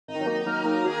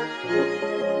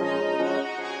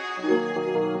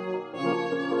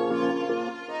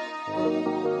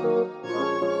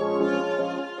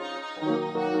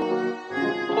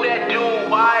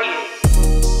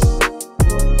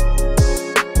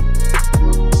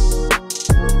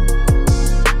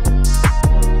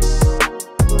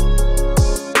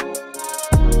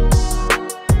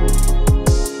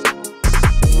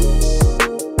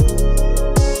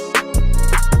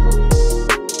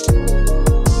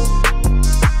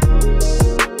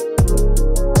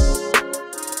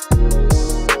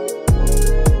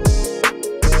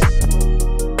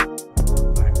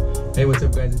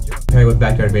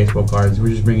backyard baseball cards. We're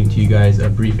just bringing to you guys a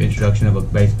brief introduction of a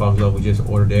baseball glove we just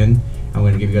ordered in. I'm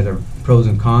going to give you guys our pros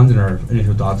and cons and our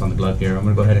initial thoughts on the glove here. I'm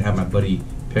going to go ahead and have my buddy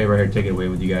Perry right here take it away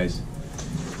with you guys.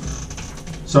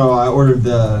 So I ordered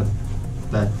the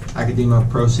Akadema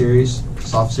Pro Series,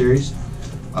 soft series.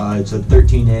 It's a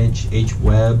 13-inch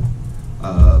H-Web.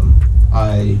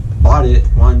 I bought it,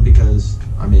 one, because,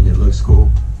 I mean, it looks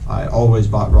cool. I always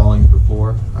bought Rawlings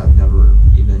before. I've never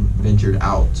even ventured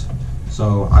out.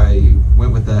 So I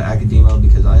went with the Akadema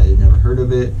because I had never heard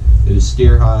of it. It was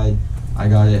steer hide. I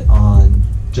got it on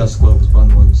Just Gloves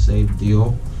Bundle and Save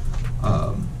deal.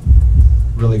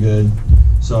 Really good.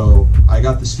 So I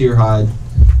got the steer hide.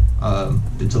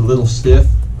 It's a little stiff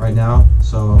right now,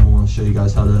 so I'm going to show you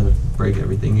guys how to break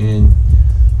everything in.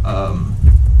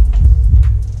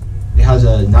 It has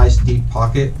a nice deep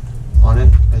pocket on it,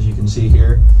 as you can see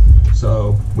here.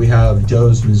 So we have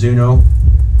Joe's Mizuno.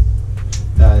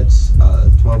 That's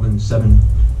 12 and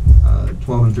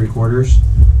 3/4.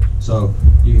 So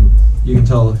you can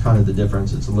tell kind of the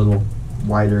difference. It's a little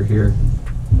wider here,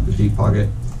 the deep pocket.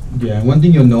 Yeah, one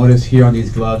thing you'll notice here on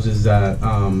these gloves is that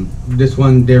this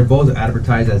one, they're both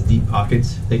advertised as deep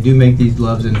pockets. They do make these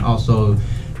gloves in also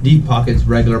deep pockets,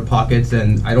 regular pockets,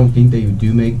 and I don't think they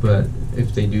do make, but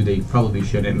if they do, they probably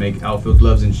shouldn't make outfield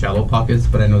gloves in shallow pockets,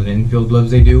 but I know the infield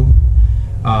gloves they do.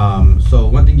 So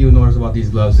one thing you'll notice about these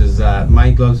gloves is that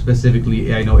my glove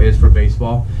specifically, I know, is for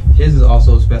baseball. His is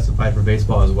also specified for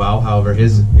baseball as well. However,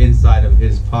 his inside of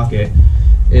his pocket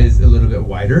is a little bit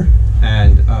wider,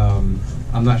 and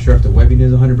I'm not sure if the webbing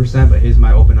is 100%, but his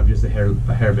might open up just a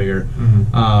hair bigger.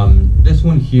 Mm-hmm. This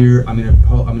one here, I'm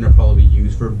gonna probably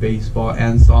use for baseball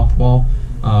and softball.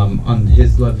 On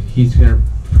his glove, he's gonna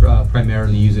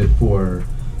primarily use it for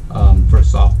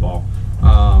softball.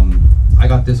 I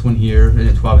got this one here in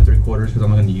a 12 and 3/4 because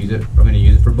I'm going to use it. I'm going to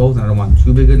use it for both, and I don't want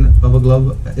too big of a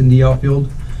glove in the outfield.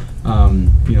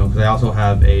 You know, because I also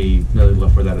have another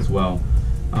glove for that as well.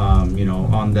 You know,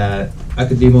 on that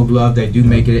Akadema glove, they do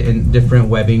make it in different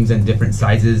webbings and different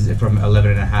sizes. From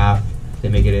 11.5, they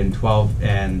make it in 12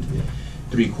 and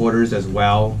 3/4 as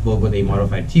well, both with a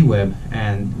modified T-web,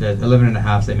 and the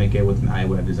 11.5 they make it with an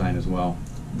I-web design as well.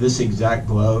 This exact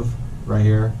glove right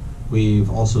here, we've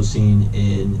also seen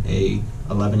in a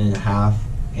 11.5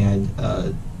 and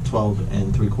 12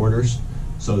 and 3/4.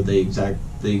 So the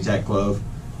exact glove,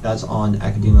 that's on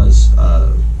Akadema's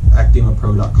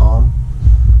akademapro.com.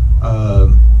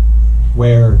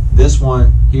 Where this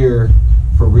one here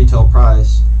for retail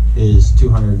price is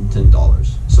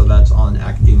 $210. So that's on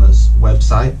Akadema's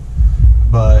website.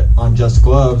 But on Just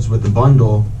Gloves with the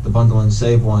bundle and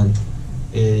save one,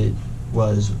 it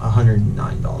was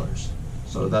 $109.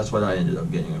 So that's what I ended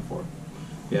up getting it for.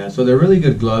 Yeah, so they're really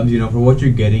good gloves. You know, for what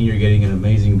you're getting an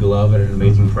amazing glove at an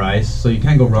amazing price. So you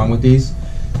can't go wrong with these.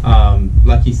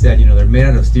 Like he said, you know, they're made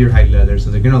out of steer hide leather,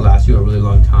 so they're gonna last you a really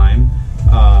long time.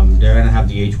 They're gonna have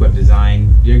the H-web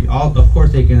design. Of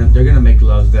course, they're gonna make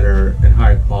gloves that are in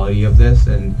higher quality of this,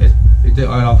 and it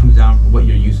all comes down to what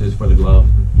your use is for the glove.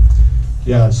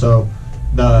 Yeah. So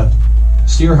the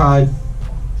steer hide,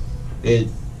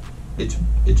 it's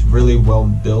really well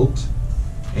built,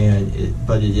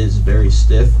 but it is very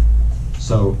stiff.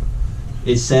 So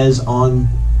it says on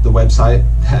the website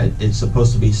that it's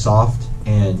supposed to be soft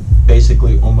and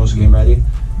basically almost game ready,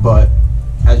 but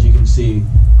as you can see,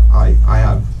 I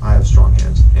have strong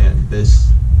hands, and this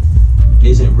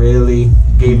isn't really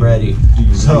game ready. Do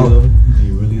you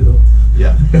really though?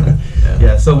 Yeah.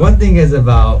 Yeah. So one thing is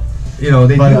about, you know,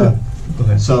 go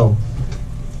ahead. So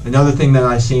another thing that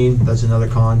I seen, that's another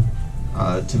con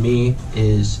to me,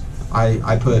 is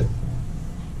I put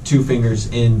 2 fingers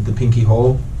in the pinky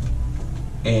hole,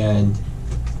 and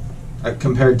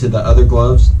compared to the other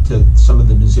gloves, to some of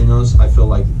the Mizunos, I feel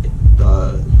like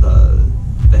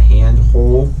the hand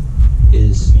hole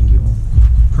is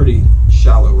pretty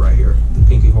shallow right here. The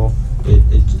pinky hole,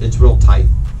 it's real tight.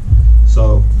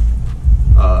 So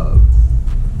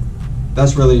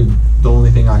that's really the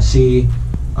only thing I see.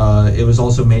 It was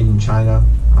also made in China.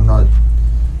 I'm not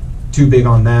too big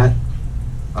on that.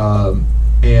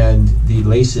 And the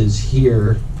laces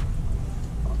here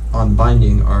on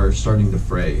binding are starting to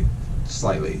fray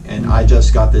slightly, and I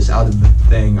just got this out of the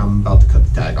thing. I'm about to cut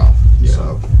the tag off. Yeah.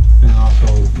 So,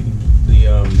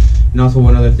 and also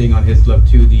one other thing on his glove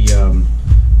too, the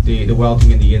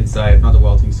welting in the inside, not the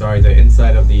welting, sorry, the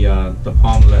inside of the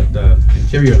palmlet, the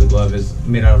interior of the glove is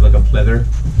made out of like a pleather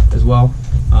as well.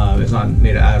 It's not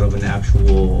made out of an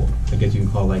actual, I guess you can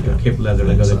call it like a kip leather,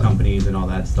 like other companies and all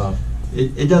that stuff.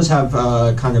 It does have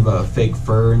kind of a fake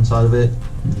fur inside of it.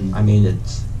 Mm-hmm. I mean,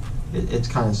 it's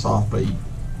kind of soft, but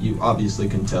you obviously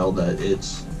can tell that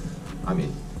it's, I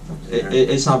mean,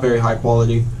 It's not very high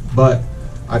quality, but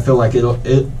I feel like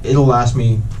it'll last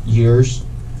me years,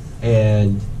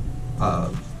 and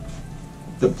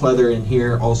the pleather in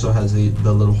here also has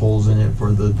the little holes in it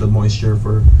for the moisture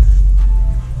for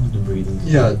the breathing.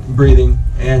 Yeah, breathing,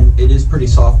 and it is pretty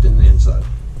soft in the inside.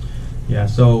 Yeah,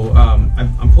 so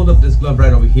I'm pulled up this glove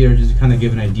right over here just to kind of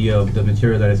give an idea of the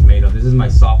material that it's made of. This is my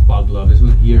softball glove. This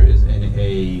one here is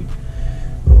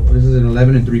this is an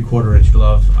 11 3/4 inch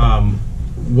glove.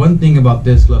 One thing about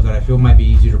this glove that I feel might be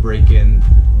easier to break in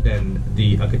than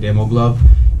the Akadema glove.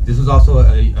 This was also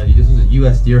this was a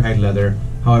U.S. deer hide leather.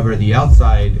 However, the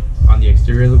outside on the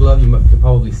exterior of the glove, you can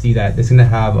probably see that it's gonna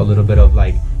have a little bit of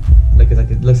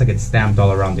it looks like it's stamped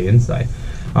all around the inside,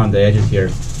 on the edges here.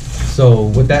 So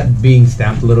with that being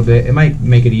stamped a little bit, it might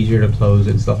make it easier to close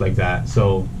and stuff like that.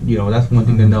 So that's one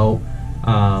thing to know.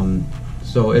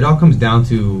 So it all comes down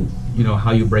to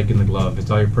how you break in the glove.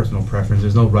 It's all your personal preference.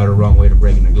 There's no right or wrong way to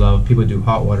break in the glove. People do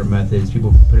hot water methods.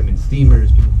 People put them in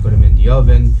steamers. People put them in the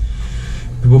oven.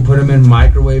 People put them in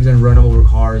microwaves and run them over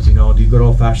cars. Do good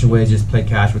old-fashioned ways. Just play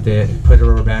catch with it. Put a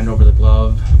rubber band over the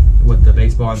glove with the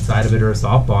baseball inside of it or a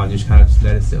softball, and just kind of just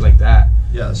let it sit like that.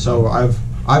 Yeah. So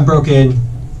I've broke in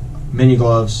mini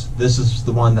gloves. This is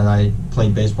the one that I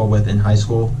played baseball with in high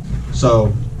school.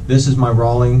 So this is my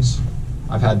Rawlings.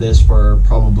 I've had this for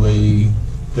probably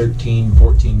 13,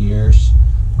 14 years.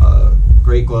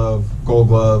 Great glove, gold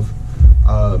glove.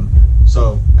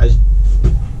 So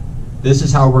this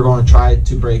is how we're going to try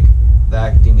to break the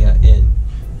Academia in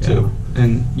too.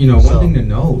 And one thing to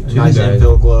note too, nice guys.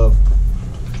 infill glove.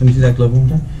 Let me see that glove one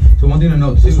more time. So one thing to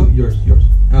note too, yours.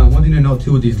 One thing to note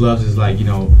too with these gloves is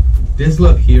this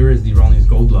glove here is the Rawlings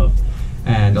Gold glove,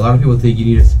 and a lot of people think you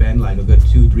need to spend like a good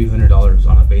 $200-300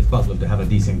 on a baseball glove to have a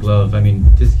decent glove. I mean,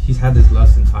 he's had this glove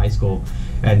since high school,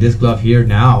 and this glove here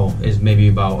now is maybe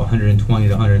about $120 to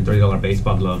 $130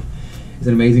 baseball glove. It's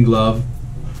an amazing glove.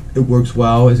 It works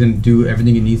well. It's going to do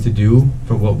everything it needs to do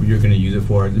for what you're going to use it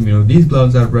for. These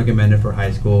gloves are recommended for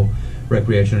high school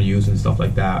recreational use and stuff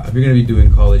like that. If you're going to be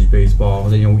doing college baseball,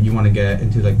 then you want to get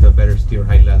into like the better steer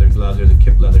hide leather gloves or the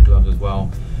kip leather gloves as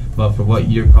well. But for what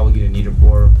you're probably going to need it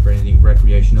for anything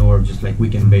recreational or just like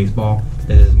weekend baseball,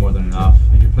 that is more than enough.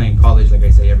 If you're playing college, like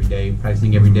I say, every day,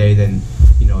 practicing every day, then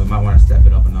you might want to step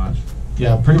it up a notch.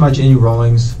 Yeah, pretty much any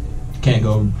Rawlings, can't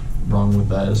go wrong with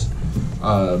those.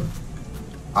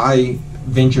 I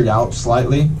ventured out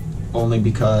slightly, only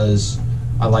because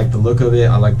I like the look of it,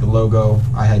 I like the logo.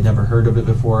 I had never heard of it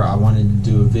before. I wanted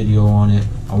to do a video on it.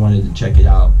 I wanted to check it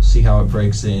out, see how it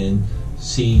breaks in,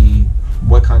 see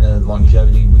what kind of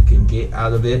longevity we can get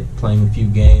out of it, playing a few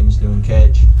games, doing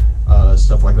catch,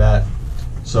 stuff like that.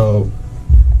 So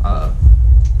I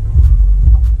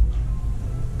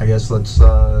guess let's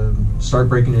start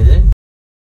breaking it in.